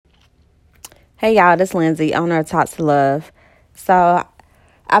Hey y'all, this is Lindsay, owner of Talk to Love. So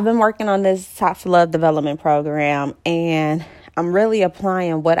I've been working on this Talk to Love development program, and I'm really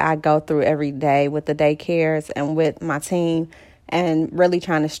applying what I go through every day with the daycares and with my team, and really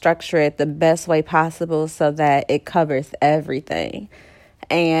trying to structure it the best way possible so that it covers everything.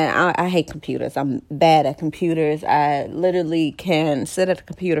 And I hate computers. I'm bad at computers. I literally can sit at a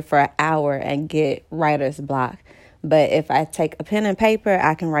computer for an hour and get writer's block. But if I take a pen and paper,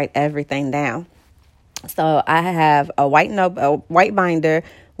 I can write everything down. So I have a white binder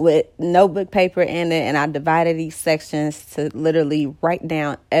with notebook paper in it, and I divided these sections to literally write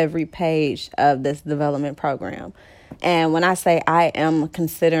down every page of this development program. And when I say I am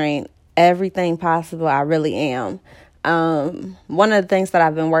considering everything possible, I really am. One of the things that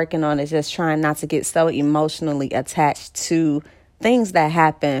I've been working on is just trying not to get so emotionally attached to things that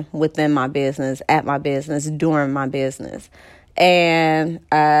happen within my business, at my business, during my business. And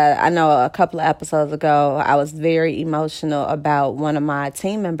I know a couple of episodes ago, I was very emotional about one of my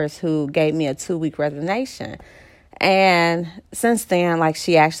team members who gave me a 2-week resignation. And since then,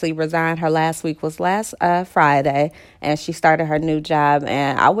 she actually resigned. Her last week was last Friday, and she started her new job.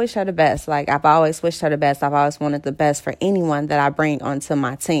 And I wish her the best. I've always wished her the best. I've always wanted the best for anyone that I bring onto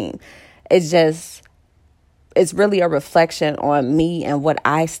my team. It's really a reflection on me and what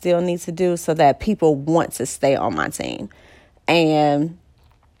I still need to do so that people want to stay on my team. And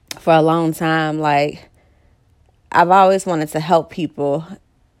for a long time, I've always wanted to help people,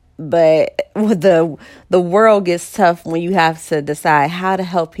 but the world gets tough when you have to decide how to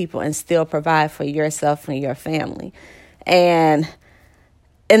help people and still provide for yourself and your family. And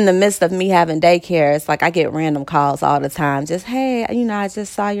in the midst of me having daycare, it's I get random calls all the time. Just, hey, I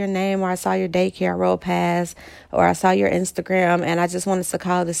just saw your name, or I saw your daycare roll past, or I saw your Instagram, and I just wanted to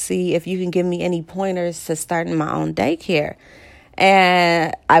call to see if you can give me any pointers to starting my own daycare.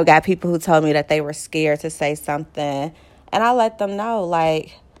 And I've got people who told me that they were scared to say something, and I let them know,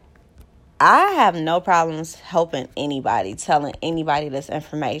 I have no problems helping anybody, telling anybody this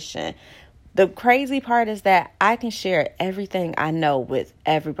information. The crazy part is that I can share everything I know with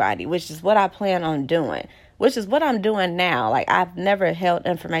everybody, which is what I plan on doing, which is what I'm doing now. I've never held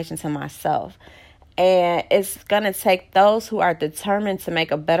information to myself. And it's going to take those who are determined to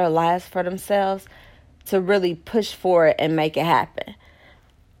make a better life for themselves to really push for it and make it happen.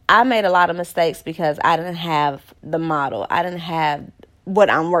 I made a lot of mistakes because I didn't have the model. I didn't have what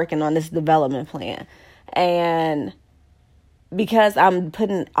I'm working on, this development plan. And because I'm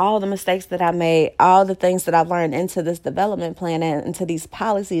putting all the mistakes that I made, all the things that I've learned into this development plan and into these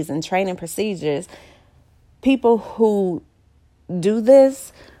policies and training procedures, people who do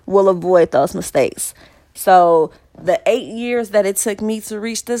this will avoid those mistakes. So the 8 years that it took me to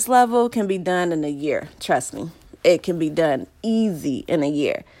reach this level can be done in a year. Trust me, it can be done easy in a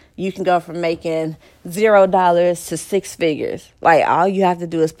year. You can go from making $0 to 6 figures. All you have to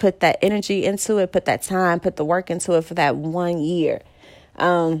do is put that energy into it, put that time, put the work into it for that 1 year.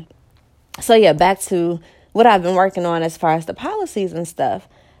 Back to what I've been working on as far as the policies and stuff.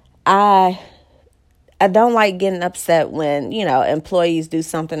 I don't like getting upset when, employees do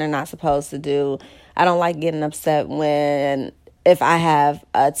something they're not supposed to do. I don't like getting upset if I have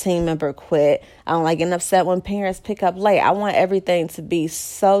a team member quit. I don't like getting upset when parents pick up late. I want everything to be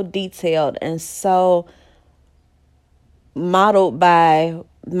so detailed and so modeled by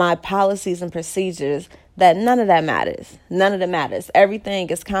my policies and procedures that none of that matters. None of it matters. Everything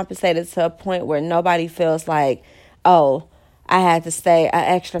is compensated to a point where nobody feels like, oh, I had to stay an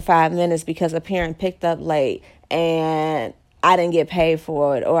extra 5 minutes because a parent picked up late and I didn't get paid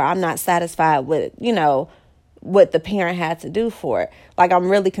for it, or I'm not satisfied with, what the parent had to do for it. I'm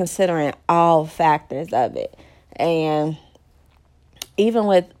really considering all factors of it. And even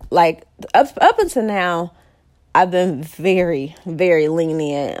with up until now, I've been very, very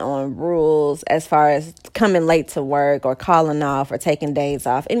lenient on rules as far as coming late to work or calling off or taking days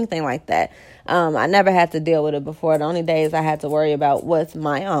off, anything like that. I never had to deal with it before. The only days I had to worry about was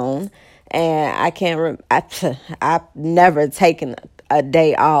my own. And I've never taken a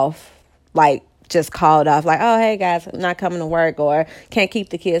day off, just called off, oh, hey guys, I'm not coming to work, or can't keep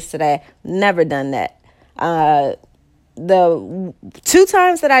the kids today. Never done that. The 2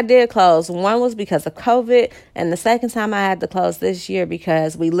 times that I did close, one was because of COVID, and the second time I had to close this year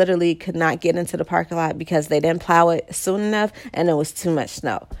because we literally could not get into the parking lot because they didn't plow it soon enough and it was too much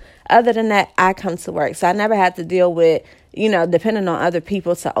snow. Other than that, I come to work. So I never had to deal with, depending on other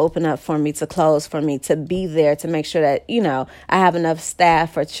people to open up for me, to close for me, to be there, to make sure that, I have enough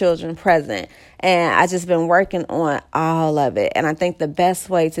staff for children present. And I just been working on all of it. And I think the best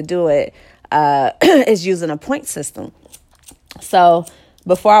way to do it is using a point system. So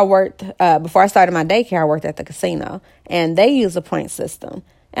before I started my daycare, I worked at the casino, and they use a point system.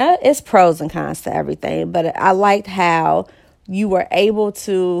 And it's pros and cons to everything, but I liked how you were able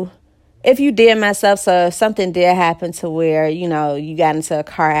to, if you did mess up, so if something did happen to where, you got into a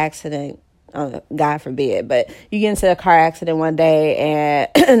car accident, God forbid, but you get into a car accident one day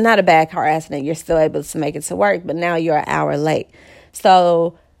and not a bad car accident, you're still able to make it to work, but now you're an hour late.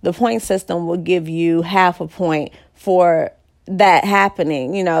 So the point system will give you half a point for that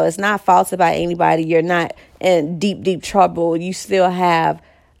happening. It's not faulted by anybody. You're not in deep, deep trouble. You still have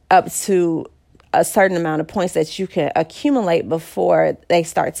up to a certain amount of points that you can accumulate before they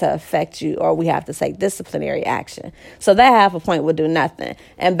start to affect you, or we have to take disciplinary action. So that half a point will do nothing.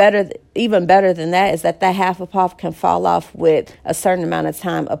 And even better than that is that half a point can fall off with a certain amount of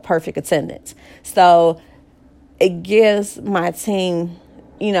time of perfect attendance. So it gives my team,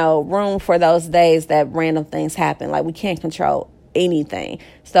 room for those days that random things happen. Like, we can't control anything.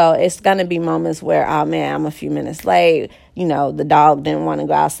 So it's going to be moments where, oh man, I'm a few minutes late. The dog didn't want to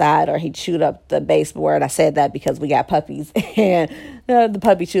go outside, or he chewed up the baseboard. I said that because we got puppies, and the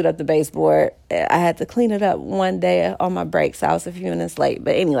puppy chewed up the baseboard. I had to clean it up one day on my break, so I was a few minutes late.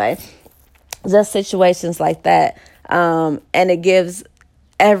 But anyway, just situations like that. And it gives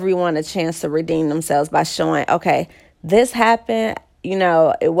everyone a chance to redeem themselves by showing, okay, this happened.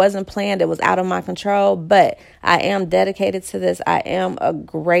 It wasn't planned. It was out of my control, but I am dedicated to this. I am a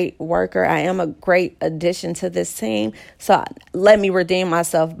great worker. I am a great addition to this team. So let me redeem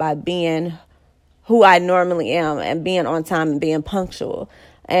myself by being who I normally am and being on time and being punctual.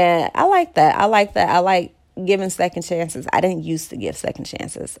 And I like that. I like giving second chances. I didn't used to give second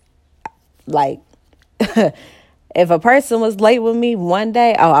chances. Like, if a person was late with me one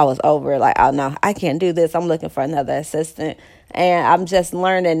day, I was over it. Like, oh no, I can't do this. I'm looking for another assistant. And I'm just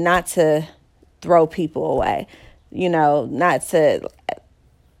learning not to throw people away, I'm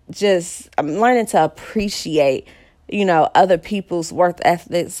learning to appreciate, other people's work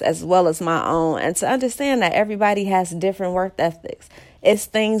ethics as well as my own, and to understand that everybody has different work ethics. It's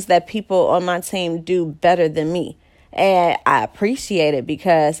things that people on my team do better than me. And I appreciate it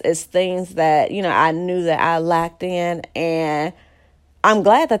because it's things that, I knew that I lacked in, and I'm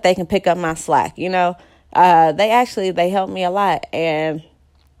glad that they can pick up my slack, They helped me a lot, and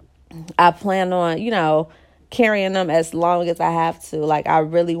I plan on, carrying them as long as I have to. Like, I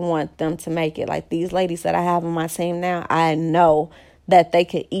really want them to make it. Like, these ladies that I have on my team now, I know that they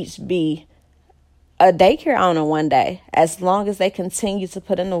could each be a daycare owner one day, as long as they continue to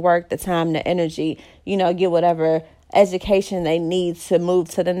put in the work, the time, the energy, get whatever education they need to move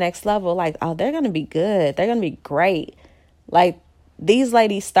to the next level. Like, oh, they're going to be good. They're going to be great. Like, these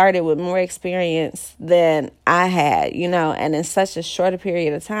ladies started with more experience than I had, and in such a shorter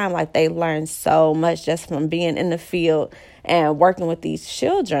period of time, like, they learned so much just from being in the field and working with these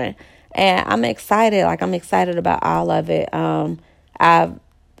children. And I'm excited. Like, I'm excited about all of it.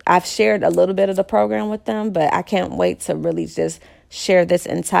 I've shared a little bit of the program with them, but I can't wait to really just share this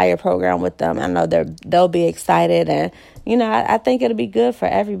entire program with them. I know they'll be excited, and I think it'll be good for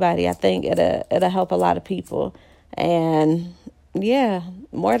everybody. I think it'll help a lot of people, and yeah,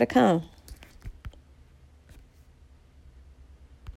 more to come.